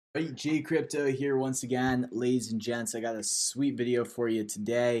Right, J Crypto here once again, ladies and gents. I got a sweet video for you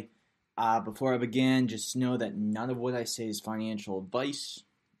today. Before I begin, just know that none of what I say is financial advice.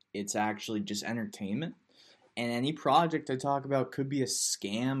 It's actually just entertainment. And any project I talk about could be a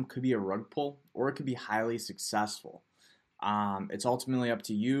scam, could be a rug pull, or it could be highly successful. It's ultimately up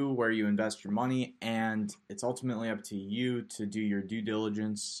to you where you invest your money, and it's ultimately up to you to do your due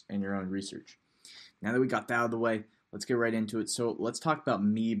diligence and your own research. Now that we got that out of the way, let's get right into it. So let's talk about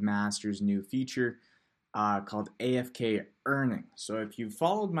Meeb Master's new feature called AFK Earning. So if you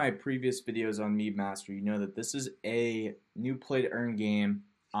followed my previous videos on Meeb Master, you know that this is a new play to earn game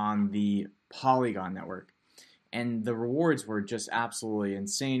on the Polygon network. And the rewards were just absolutely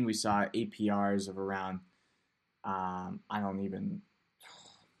insane. We saw APRs of around, I don't even,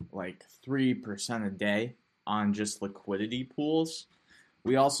 like 3% a day on just liquidity pools.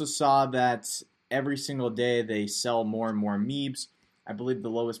 We also saw that every single day they sell more and more Meebs. I believe the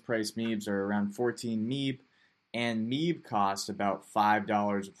lowest price Meebs are around 14 Meeb, and Meeb costs about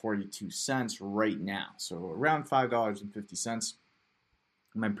 $5.42 right now. So around $5.50.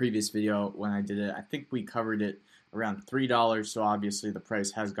 In my previous video, when I did it, I think we covered it around $3. So obviously the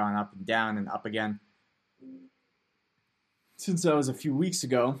price has gone up and down and up again since that was a few weeks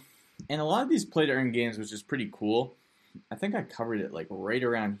ago. And a lot of these play to earn games, which is pretty cool. I think I covered it like right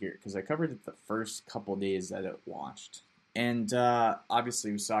around here because I covered it the first couple days that it launched. And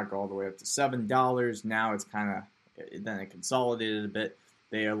obviously we saw it go all the way up to $7. Now it's kind of, then it consolidated a bit.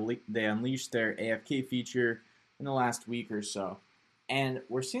 They unleashed their AFK feature in the last week or so. And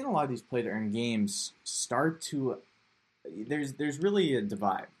we're seeing a lot of these play to earn games start to, there's really a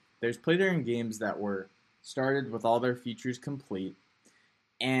divide. There's play to earn games that were started with all their features complete,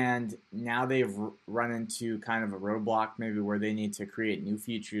 and now they've run into kind of a roadblock maybe where they need to create new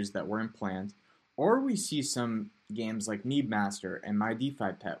features that weren't planned. Or we see some games like Meeb Master and My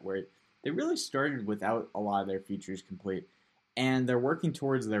DeFi Pet where they really started without a lot of their features complete, and they're working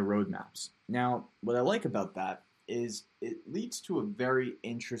towards their roadmaps. Now, what I like about that is it leads to a very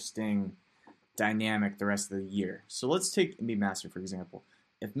interesting dynamic the rest of the year. So let's take Meeb Master for example.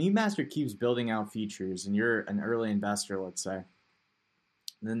 If Meeb Master keeps building out features and you're an early investor, let's say,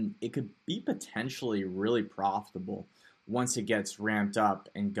 then it could be potentially really profitable once it gets ramped up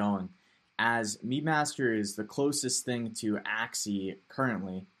and going. As Meeb Master is the closest thing to Axie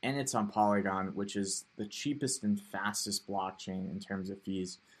currently, and it's on Polygon, which is the cheapest and fastest blockchain in terms of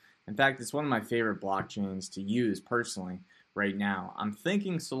fees. In fact, it's one of my favorite blockchains to use personally right now. I'm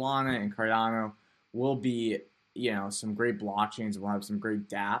thinking Solana and Cardano will be, some great blockchains. We'll have some great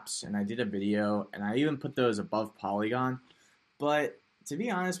dApps, and I did a video, and I even put those above Polygon. But to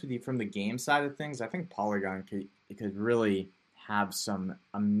be honest with you, from the game side of things, I think Polygon could really have some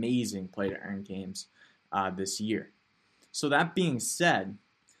amazing play-to-earn games this year. So that being said,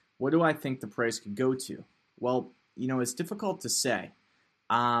 what do I think the price could go to? Well, it's difficult to say.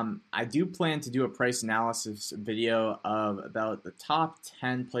 I do plan to do a price analysis video of about the top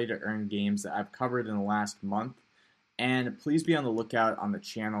 10 play-to-earn games that I've covered in the last month, and please be on the lookout on the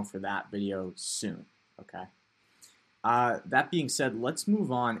channel for that video soon, okay? That being said, let's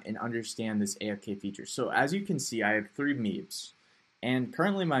move on and understand this AFK feature. So as you can see, I have 3 Meebs, and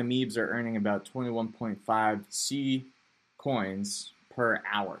currently my Meebs are earning about 21.5 C coins per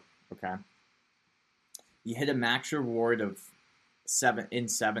hour, okay? You hit a max reward of 7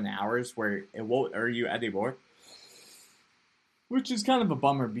 hours where it won't earn you anymore, which is kind of a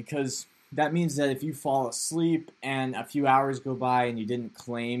bummer because that means that if you fall asleep and a few hours go by and you didn't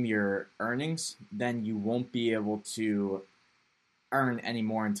claim your earnings, then you won't be able to earn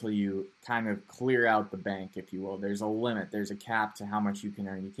anymore until you kind of clear out the bank, if you will. There's a limit. There's a cap to how much you can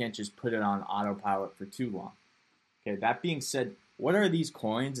earn. You can't just put it on autopilot for too long. Okay, that being said, what are these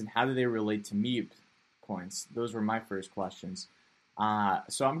coins and how do they relate to Meeb coins? Those were my first questions.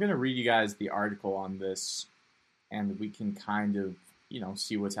 So I'm going to read you guys the article on this, and we can kind of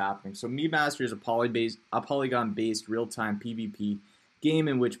see what's happening. So Meeb Master is a Polygon-based real-time PvP game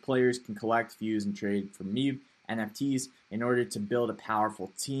in which players can collect, fuse, and trade for Meeb NFTs in order to build a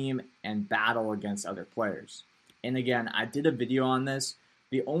powerful team and battle against other players. And again, I did a video on this.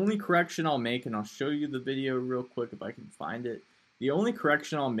 The only correction I'll make, and I'll show you the video real quick if I can find it. The only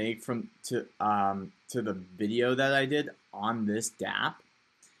correction I'll make to the video that I did on this dApp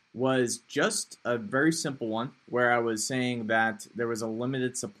was just a very simple one where I was saying that there was a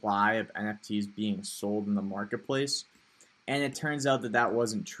limited supply of NFTs being sold in the marketplace, and it turns out that that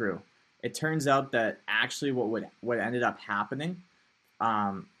wasn't true. It turns out that actually what ended up happening,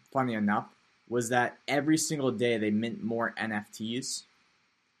 funny enough, was that every single day they mint more NFTs,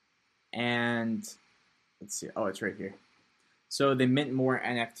 and let's see, oh, it's right here. So they mint more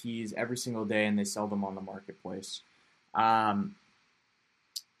NFTs every single day and they sell them on the marketplace. Um,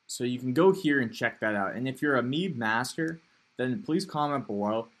 so you can go here and check that out. And if you're a Meeb master, then please comment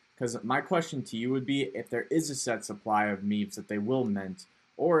below, because my question to you would be if there is a set supply of Meebs that they will mint,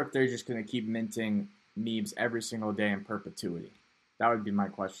 or if they're just going to keep minting Meebs every single day in perpetuity. That would be my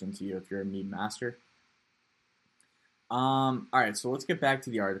question to you if you're a Meeb master. All right, so let's get back to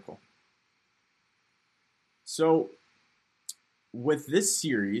the article. So with this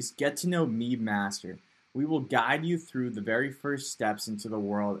series, Get to Know Meeb Master, we will guide you through the very first steps into the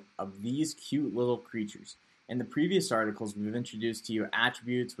world of these cute little creatures. In the previous articles, we've introduced to you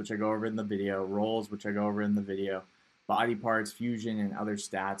attributes, which I go over in the video, roles, which I go over in the video, body parts, fusion, and other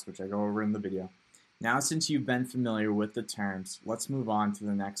stats, which I go over in the video. Now, since you've been familiar with the terms, let's move on to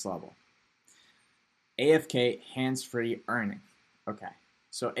the next level. AFK, hands-free earning. Okay,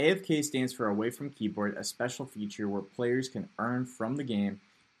 so AFK stands for Away from Keyboard, a special feature where players can earn from the game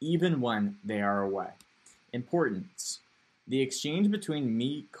even when they are away. Importance. The exchange between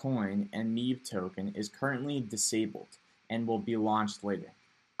Meeb Coin and Meeb Token is currently disabled and will be launched later.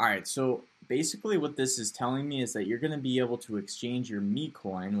 Alright, so basically what this is telling me is that you're going to be able to exchange your Meeb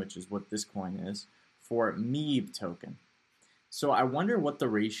Coin, which is what this coin is, for Meeb Token. So I wonder what the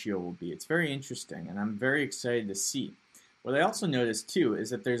ratio will be. It's very interesting, and I'm very excited to see. What I also noticed too is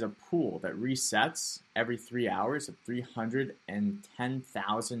that there's a pool that resets every 3 hours of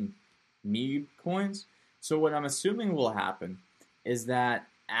 310,000 Meeb coins. So what I'm assuming will happen is that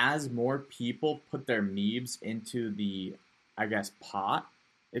as more people put their Meebs into the, I guess, pot,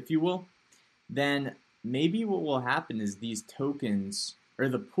 if you will, then maybe what will happen is these tokens, or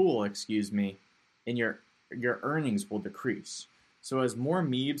the pool, excuse me, in your earnings will decrease. So as more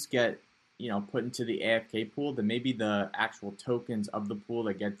Meebs get, put into the AFK pool, then maybe the actual tokens of the pool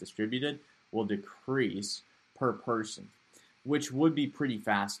that get distributed will decrease per person, which would be pretty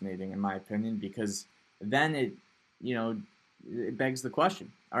fascinating in my opinion, because then it begs the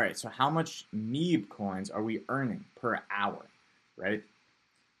question. All right, so how much Meeb coins are we earning per hour, right?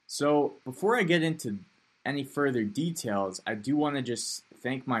 So before I get into any further details, I do want to just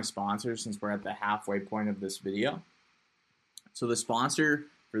thank my sponsor since we're at the halfway point of this video. So the sponsor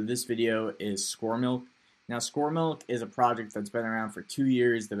for this video is ScoreMilk. Now ScoreMilk is a project that's been around for 2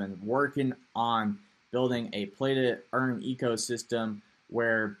 years. They've been working on building a play-to-earn ecosystem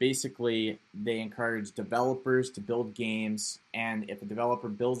where basically they encourage developers to build games, and if a developer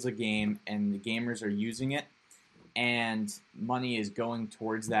builds a game and the gamers are using it and money is going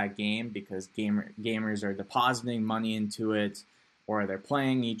towards that game because gamers are depositing money into it, or they're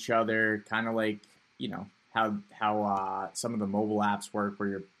playing each other, kind of like how some of the mobile apps work where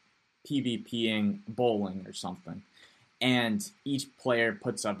you're PvPing bowling or something, and each player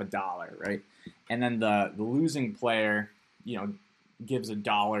puts up $1, right? And then the losing player, gives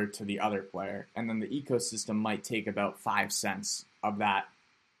 $1 to the other player, and then the ecosystem might take about 5 cents of that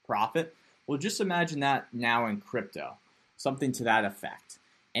profit. Well, just imagine that now in crypto, something to that effect.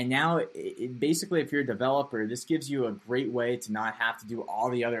 And now, basically, if you're a developer, this gives you a great way to not have to do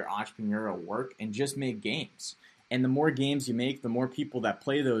all the other entrepreneurial work and just make games. And the more games you make, the more people that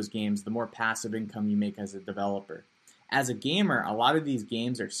play those games, the more passive income you make as a developer. As a gamer, a lot of these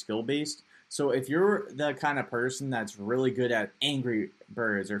games are skill-based. So if you're the kind of person that's really good at Angry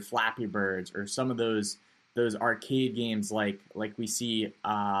Birds or Flappy Birds or some of those arcade games like we see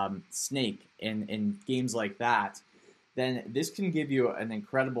Snake in games like that, then this can give you an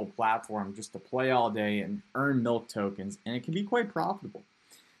incredible platform just to play all day and earn milk tokens, and it can be quite profitable.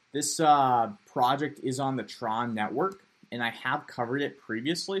 This project is on the Tron network, and I have covered it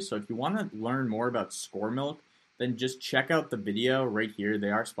previously, so if you want to learn more about ScoreMilk, then just check out the video right here. They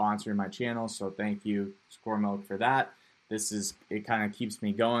are sponsoring my channel, so thank you, ScoreMilk, for that. It kind of keeps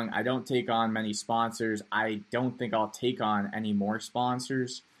me going. I don't take on many sponsors. I don't think I'll take on any more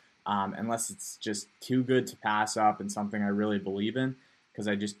sponsors unless it's just too good to pass up and something I really believe in, because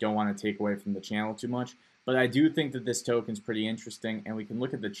I just don't want to take away from the channel too much. But I do think that this token's pretty interesting, and we can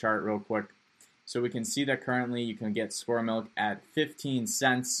look at the chart real quick. So we can see that currently you can get ScoreMilk at 15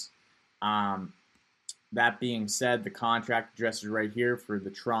 cents. That being said, the contract address is right here for the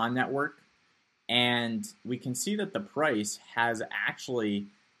Tron network. And we can see that the price has actually,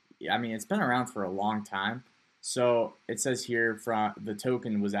 it's been around for a long time. So it says here the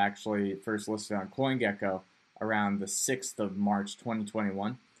token was actually first listed on CoinGecko around the 6th of March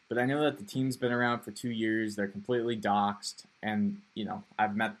 2021. But I know that the team's been around for 2 years. They're completely doxed. And,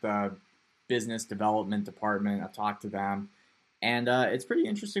 I've met the business development department. I've talked to them. And it's pretty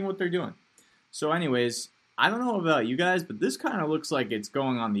interesting what they're doing. So anyways, I don't know about you guys, but this kind of looks like it's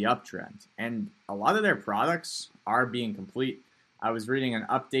going on the uptrend. And a lot of their products are being complete. I was reading an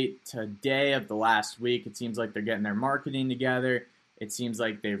update today of the last week. It seems like they're getting their marketing together. It seems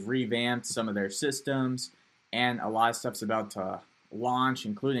like they've revamped some of their systems. And a lot of stuff's about to launch,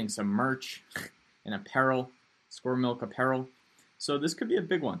 including some merch and apparel, Score Milk apparel. So this could be a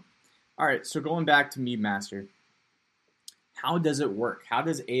big one. All right, so going back to Mead Master. How does it work? How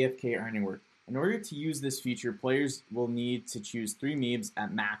does AFK earning work? In order to use this feature, players will need to choose 3 Meebs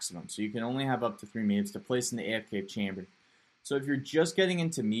at maximum. So you can only have up to 3 Meebs to place in the AFK chamber. So if you're just getting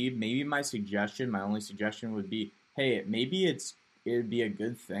into Meeb, maybe my only suggestion would be, hey, maybe it would be a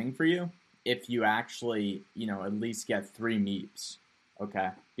good thing for you if you actually, at least get 3 Meebs.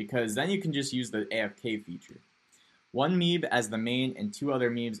 Okay? Because then you can just use the AFK feature. 1 Meeb as the main and 2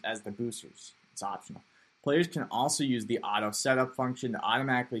 other Meebs as the boosters. It's optional. Players can also use the auto setup function to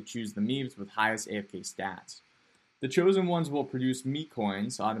automatically choose the Meebs with highest AFK stats. The chosen ones will produce Meat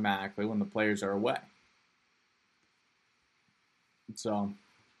coins automatically when the players are away. So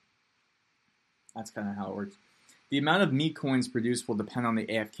that's kind of how it works. The amount of Meat coins produced will depend on the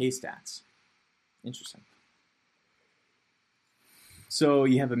AFK stats. Interesting. So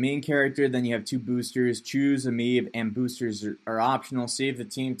you have a main character, then you have 2 boosters. Choose a Meeb, and boosters are optional. Save the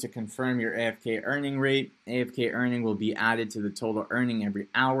team to confirm your AFK earning rate. AFK earning will be added to the total earning every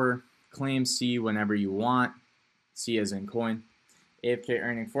hour. Claim C whenever you want. C as in coin. AFK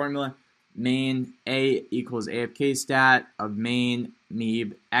earning formula. Main A equals AFK stat of main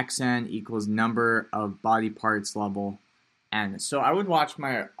Meeb. XN equals number of body parts level N. So I would watch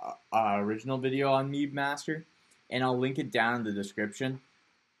my original video on Meeb Master. And I'll link it down in the description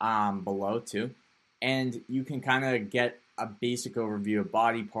below too. And you can kind of get a basic overview of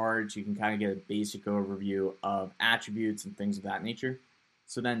body parts. You can kind of get a basic overview of attributes and things of that nature.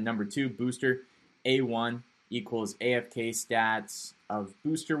 So then number 2, booster. A1 equals AFK stats of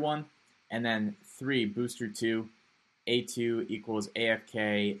booster 1. And then 3, booster 2. A2 equals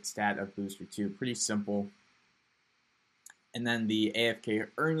AFK stat of booster 2. Pretty simple. And then the AFK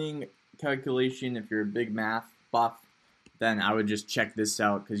earning calculation, if you're a big math buff, then I would just check this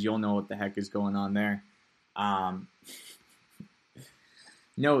out because you'll know what the heck is going on there.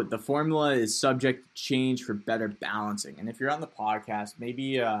 Note, the formula is subject to change for better balancing. And if you're on the podcast,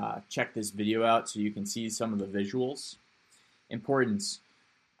 maybe check this video out so you can see some of the visuals. Importance.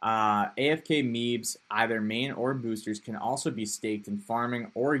 AFK Meebs, either main or boosters, can also be staked in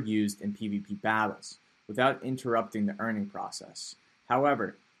farming or used in PvP battles without interrupting the earning process.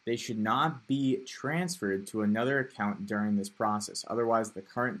 However, they should not be transferred to another account during this process, otherwise the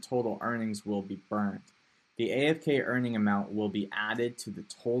current total earnings will be burned. The AFK earning amount will be added to the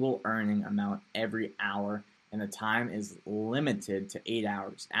total earning amount every hour, and the time is limited to 8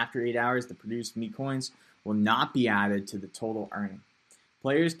 hours. After 8 hours, the produced Meat coins will not be added to the total earning.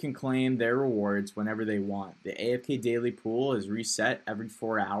 Players can claim their rewards whenever they want. The AFK daily pool is reset every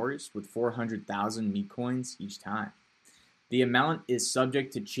 4 hours with 400,000 Meat coins each time. The amount is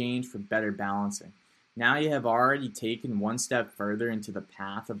subject to change for better balancing. Now you have already taken one step further into the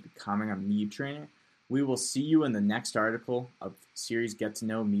path of becoming a Meeb trainer. We will see you in the next article of series Get to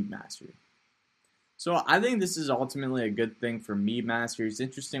Know Meeb Mastery. So I think this is ultimately a good thing for Meeb Mastery. It's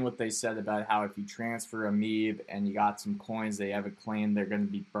interesting what they said about how if you transfer a Meeb and you got some coins they have a claim they're going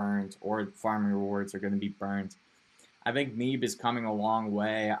to be burned, or farming rewards are going to be burned. I think Meeb is coming a long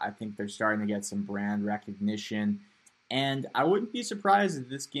way. I think they're starting to get some brand recognition. And I wouldn't be surprised if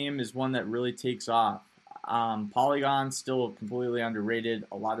this game is one that really takes off. Polygon's still completely underrated.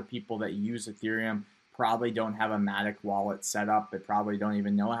 A lot of people that use Ethereum probably don't have a Matic wallet set up. They probably don't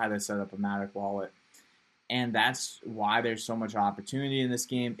even know how to set up a Matic wallet. And that's why there's so much opportunity in this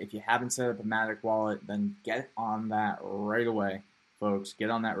game. If you haven't set up a Matic wallet, then get on that right away, folks. Get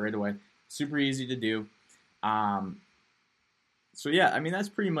on that right away. Super easy to do. So yeah, I mean, that's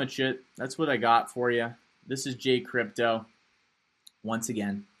pretty much it. That's what I got for you. This is Jay Crypto, once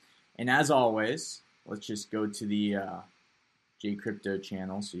again. And as always, let's just go to the Jay Crypto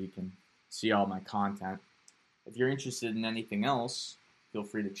channel so you can see all my content. If you're interested in anything else, feel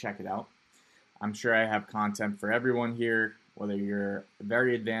free to check it out. I'm sure I have content for everyone here, whether you're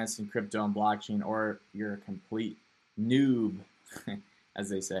very advanced in crypto and blockchain or you're a complete noob, as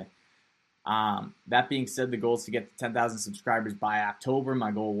they say. That being said, the goal is to get to 10,000 subscribers by October. My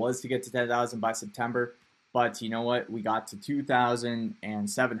goal was to get to 10,000 by September. But you know what? We got to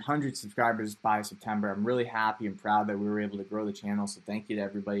 2,700 subscribers by September. I'm really happy and proud that we were able to grow the channel. So thank you to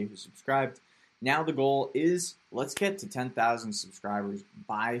everybody who subscribed. Now the goal is let's get to 10,000 subscribers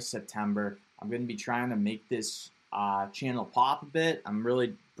by September. I'm going to be trying to make this channel pop a bit. I'm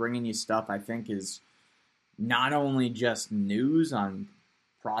really bringing you stuff I think is not only just news on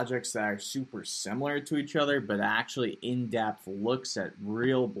projects that are super similar to each other, but actually in-depth looks at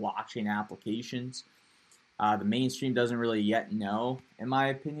real blockchain applications. The mainstream doesn't really yet know, in my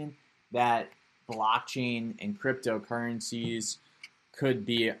opinion, that blockchain and cryptocurrencies could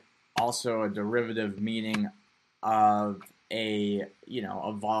be also a derivative meaning of a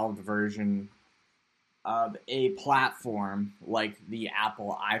evolved version of a platform like the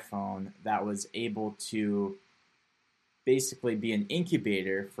Apple iPhone that was able to basically be an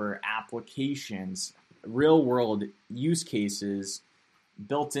incubator for applications, real world use cases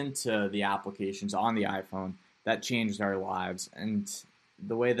built into the applications on the iPhone that changed our lives. And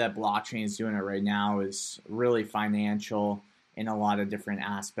the way that blockchain is doing it right now is really financial in a lot of different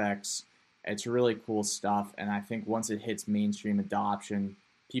aspects. It's really cool stuff. And I think once it hits mainstream adoption,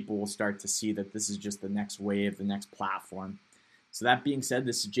 people will start to see that this is just the next wave, the next platform. So that being said,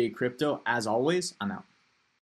 this is Jay Crypto. As always, I'm out.